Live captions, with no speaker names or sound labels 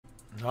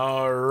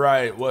All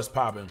right, what's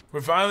poppin'?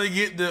 We're finally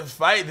getting to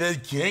fight the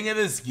king of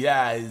the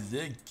skies.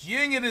 The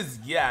king of the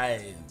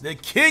skies. The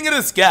king of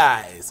the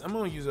skies. I'm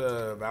gonna use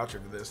a voucher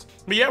for this.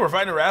 But yeah, we're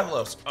fighting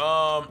Rathalos.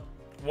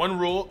 One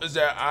rule is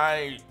that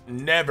I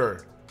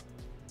never,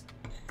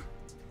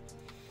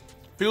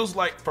 feels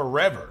like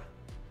forever.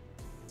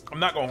 I'm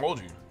not gonna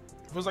hold you.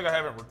 It feels like I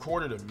haven't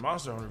recorded a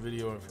Monster Hunter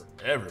video in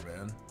forever,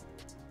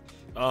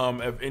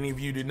 man. If any of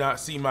you did not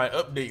see my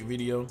update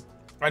video,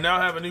 I now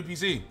have a new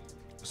PC.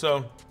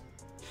 So,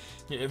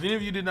 yeah, if any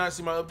of you did not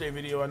see my update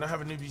video, I now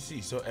have a new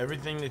PC. So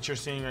everything that you're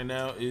seeing right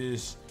now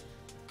is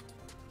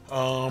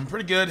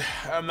pretty good.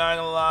 I'm not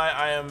gonna lie,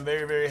 I am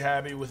very, very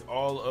happy with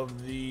all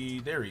of the,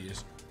 there he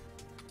is.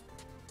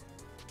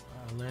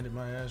 I landed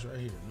my ass right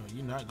here. No,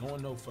 you're not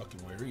going no fucking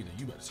where either.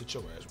 You better sit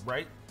your ass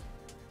right.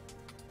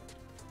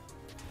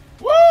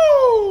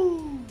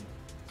 Woo!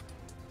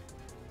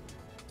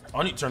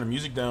 I need to turn the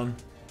music down.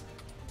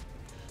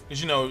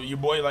 Cause you know, your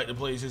boy like to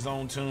play his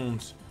own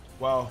tunes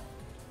while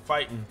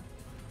fighting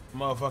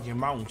motherfucking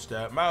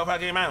monster.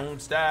 Motherfucking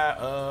monster.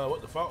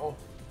 What the fuck?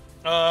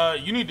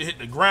 You need to hit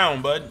the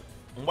ground, bud.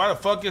 Why the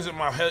fuck isn't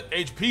my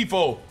HP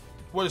full?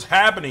 What is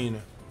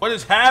happening? What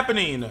is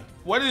happening?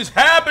 What is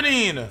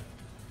happening?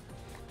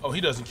 Oh, he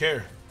doesn't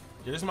care.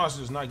 Yeah, this monster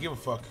does not give a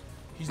fuck.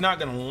 He's not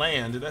gonna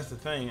land. That's the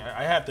thing.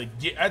 I have to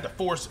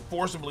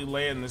forcibly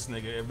land this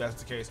nigga if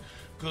that's the case.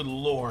 Good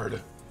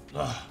lord.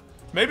 Ugh.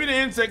 Maybe the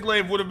insect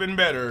glaive would have been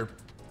better.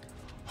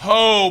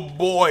 Oh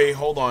boy,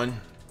 hold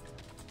on.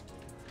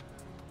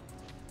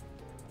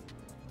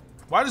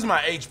 Why does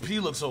my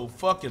HP look so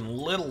fucking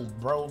little,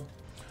 bro?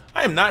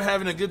 I am not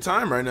having a good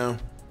time right now.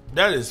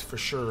 That is for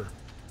sure.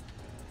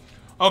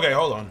 Okay,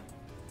 hold on.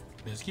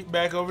 Let's get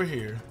back over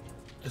here.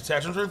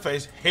 Attach him to the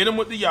face. Hit him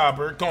with the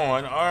yobber.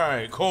 Gone. All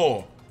right,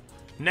 cool.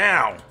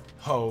 Now.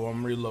 Oh,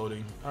 I'm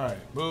reloading. All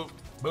right. Boop,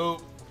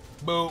 boop,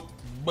 boop,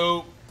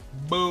 boop,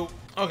 boop.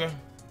 Okay.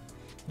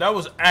 That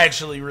was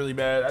actually really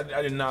bad.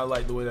 I did not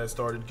like the way that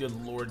started. Good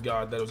Lord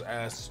God, that was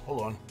ass.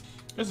 Hold on.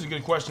 This is a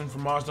good question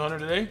from Monster Hunter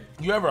today.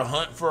 You ever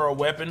hunt for a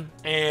weapon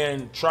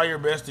and try your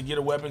best to get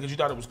a weapon because you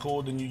thought it was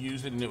cool, then you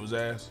used it and it was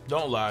ass?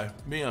 Don't lie.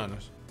 Be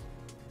honest.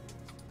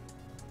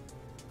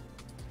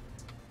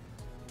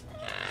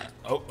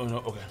 Oh no,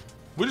 okay.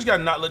 We just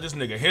gotta not let this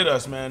nigga hit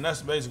us, man.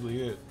 That's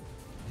basically it.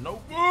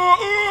 Nope.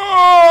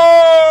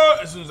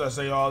 As soon as I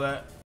say all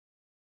that.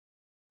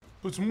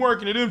 Put some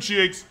work into them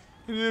cheeks.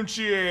 Into them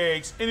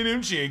cheeks. Into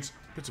them cheeks.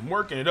 Put some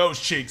work into those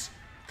cheeks.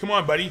 Come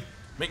on, buddy.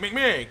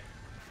 Make.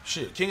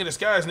 Shit, king of the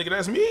skies, nigga,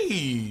 that's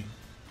me.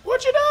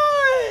 What you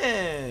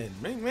doing?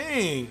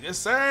 Make. Yes,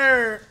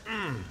 sir.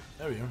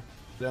 There we go.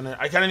 Down there.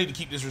 I kinda need to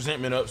keep this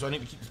resentment up, so I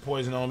need to keep this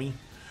poison on me.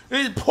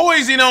 There's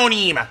poison on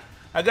him.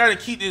 I gotta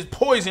keep this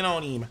poison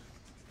on him.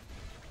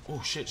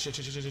 Oh shit.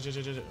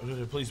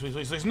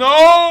 Please.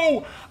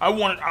 No! I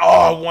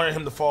wanted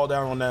him to fall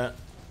down on that.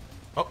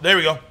 Oh, there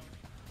we go.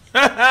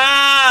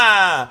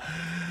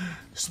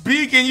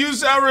 Speaking, you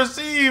shall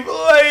receive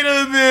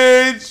later,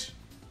 bitch.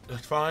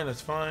 That's fine.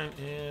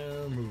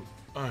 And move.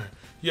 Alright.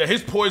 Yeah,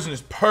 his poison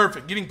is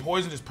perfect. Getting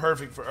poisoned is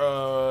perfect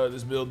for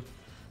this build.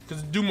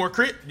 Because do more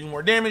crit, do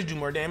more damage, do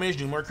more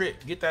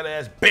crit. Get that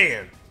ass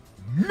banned.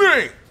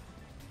 Man!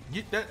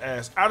 Get that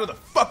ass out of the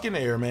fucking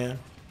air, man.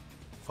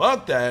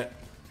 Fuck that.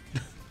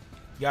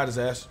 Got his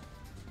ass.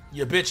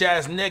 You bitch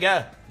ass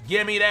nigga.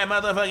 Give me that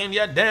motherfucking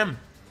goddamn.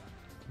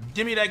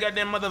 Give me that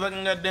goddamn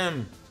motherfucking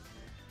goddamn.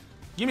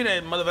 Give me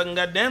that motherfucking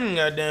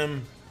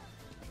goddamn.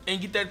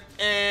 And get that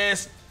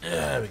ass.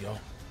 There we go.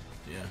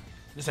 Yeah.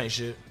 This ain't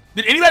shit.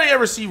 Did anybody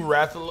ever see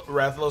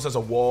Rathalos as a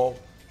wall?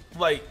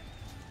 Like,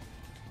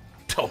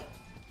 oh.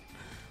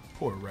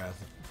 Poor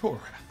Rathalos.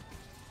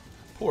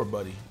 Poor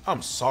buddy.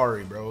 I'm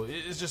sorry, bro.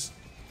 It's just,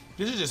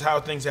 this is just how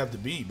things have to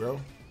be,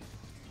 bro.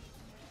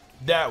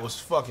 That was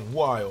fucking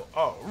wild.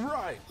 All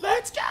right,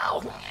 let's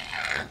go.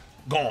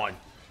 Gone.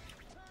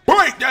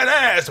 Break that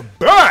ass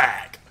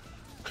back.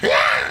 These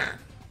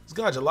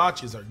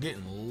Gajalachias are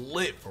getting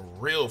lit for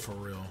real.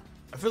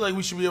 I feel like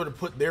we should be able to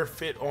put their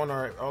fit on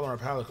our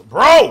palette.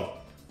 Bro,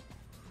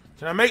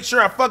 can I make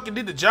sure I fucking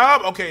did the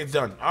job? Okay, it's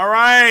done. All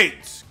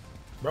right.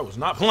 Bro was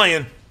not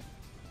playing.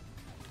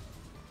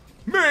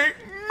 Me.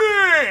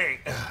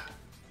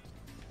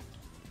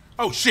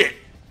 Oh shit.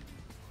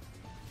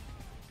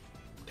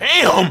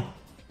 Damn,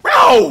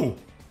 bro.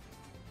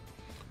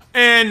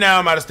 And now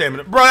I'm out of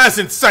stamina. Bro, that's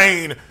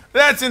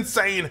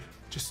insane.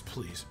 Just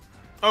please.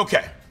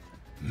 Okay.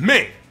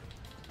 Me.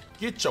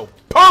 Get your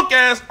punk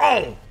ass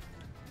on.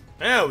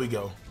 There we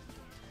go.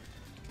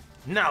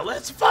 Now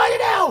let's fight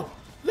it out.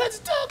 Let's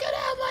talk it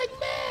out like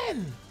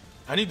men.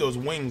 I need those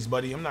wings,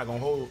 buddy. I'm not gonna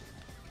hold.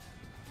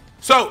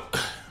 So,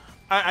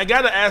 I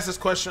gotta ask this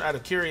question out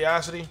of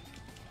curiosity.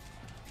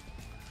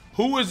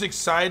 Who is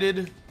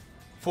excited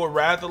for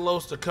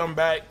Rathalos to come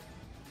back?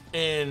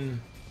 And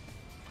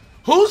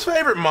whose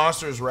favorite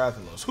monster is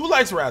Rathalos? Who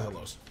likes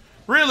Rathalos?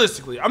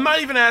 Realistically, I'm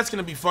not even asking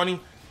to be funny.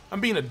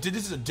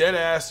 This is a dead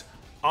ass,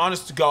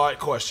 honest to God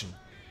question.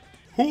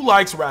 Who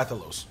likes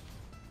Rathalos?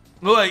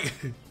 Like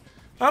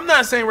I'm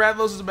not saying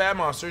Rathalos is a bad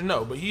monster,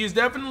 no, but he is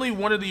definitely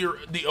one of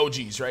the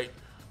OGs, right?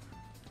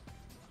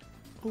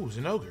 Ooh, it's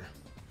an ogre.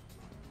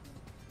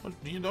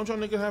 Don't y'all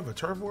niggas have a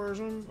turf war or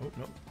something? Oh,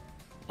 no.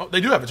 Oh,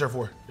 they do have a turf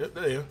war. Yep,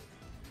 there you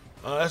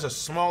go. That's a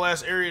small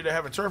ass area to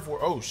have a turf war.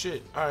 Oh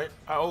shit. Alright.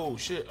 Oh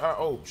shit.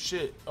 Oh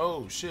shit.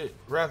 Oh shit.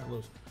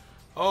 Rathalos.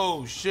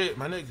 Oh shit,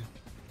 my nigga.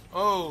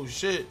 Oh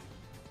shit.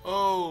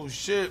 Oh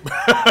shit.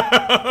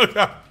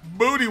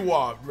 Booty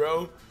walk,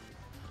 bro.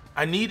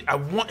 I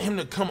want him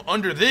to come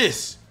under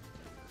this.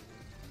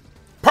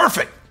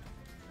 Perfect.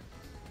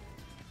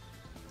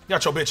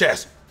 Got your bitch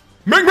ass.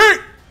 Ming Ming.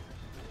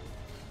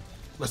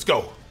 Let's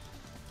go.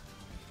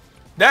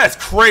 That's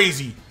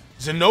crazy.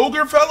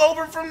 Zinogre fell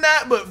over from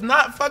that, but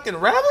not fucking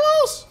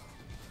Rathalos?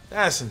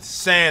 That's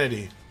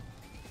insanity.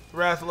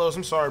 Rathalos,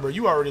 I'm sorry, bro.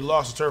 You already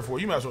lost the turf war.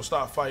 You might as well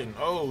stop fighting.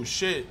 Oh,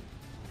 shit.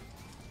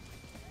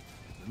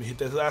 Let me hit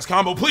that last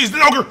combo, please,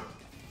 Zinogre.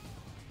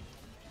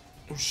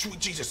 Oh, sweet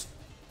Jesus.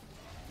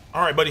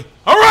 All right, buddy.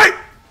 All right.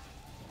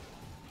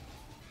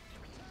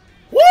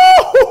 Woo!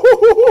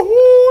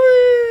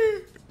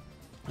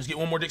 Let's get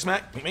one more dick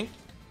smack. Ming Ming.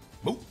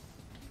 Boop.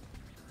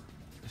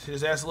 Let's hit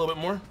his ass a little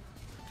bit more.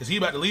 Cause he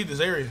about to leave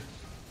this area.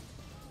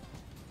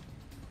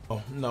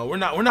 Oh no, we're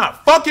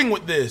not fucking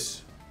with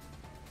this.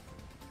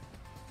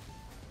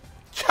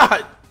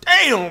 God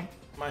damn.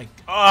 My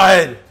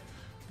God.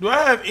 Do I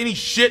have any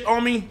shit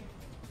on me?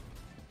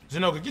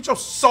 Zinogre, get your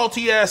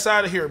salty ass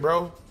out of here,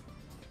 bro.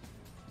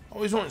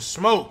 Always wanting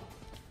smoke.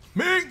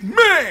 Ming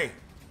Ming.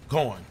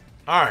 Gone.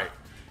 Alright.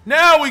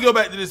 Now we go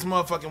back to this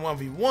motherfucking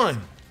 1v1.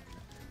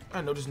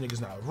 I know this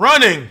nigga's not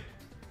running.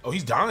 Oh,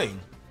 he's dying.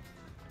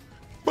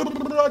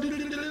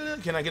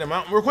 Can I get him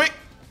out real quick?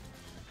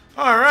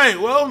 Alright,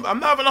 well,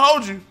 I'm not gonna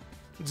hold you.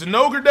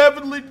 Zinogre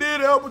definitely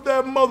did help with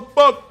that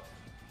motherfucker.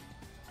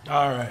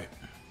 Alright.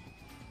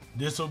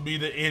 This'll be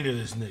the end of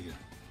this nigga.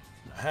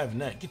 Not having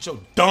that. Get your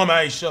dumb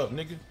ass up,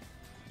 nigga.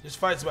 This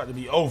fight's about to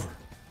be over.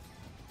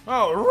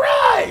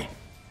 Alright!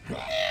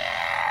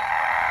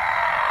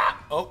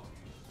 Oh.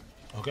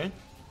 Okay.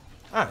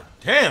 Ah,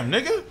 damn,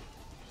 nigga.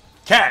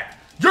 Cat,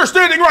 you're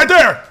standing right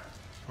there!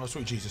 Oh,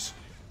 sweet Jesus.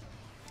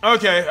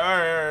 Okay, all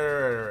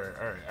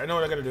right. I know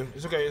what I gotta do.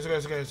 It's okay.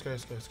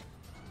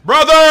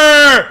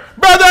 Brother!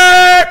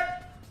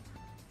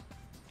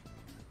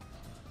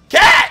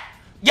 Cat!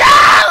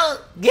 Yeah!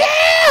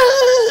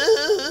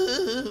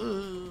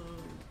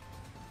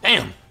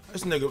 Damn,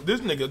 this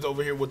nigga's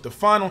over here with the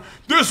final.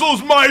 This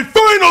was my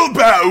final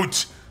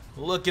bout!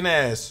 Looking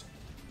ass.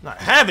 Not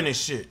having this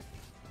shit.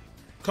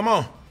 Come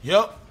on.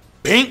 Yup.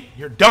 Pink,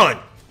 you're done.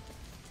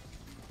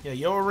 Yeah,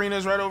 your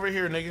arena's right over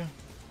here, nigga.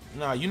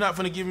 Nah, you're not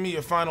finna give me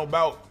a final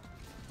bout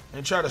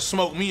and try to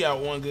smoke me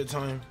out one good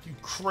time. You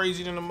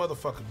crazy than a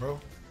motherfucker, bro.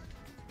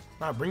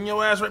 Nah, bring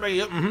your ass right back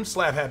here.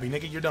 Slap happy,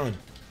 nigga. You're done.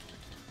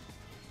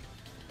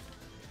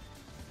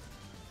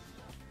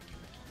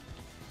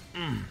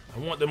 I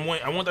want them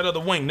wing. I want that other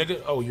wing,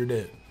 nigga. Oh, you're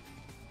dead.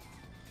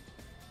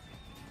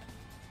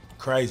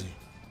 Crazy.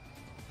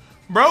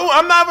 Bro,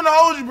 I'm not gonna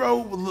hold you,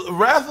 bro.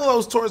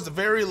 Rathalos towards the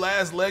very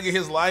last leg of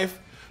his life,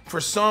 for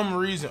some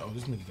reason. Oh,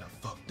 this nigga got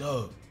fucked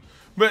up.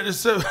 But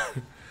so,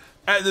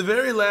 at the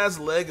very last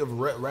leg of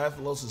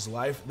Rathalos'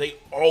 life, they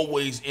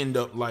always end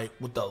up like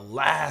with the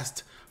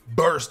last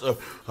burst of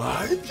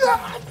I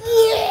got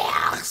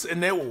this,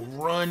 and they will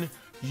run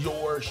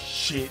your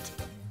shit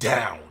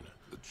down.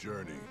 The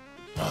journey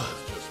has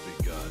just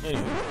begun.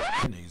 Anyway,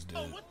 nigga's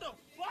dead.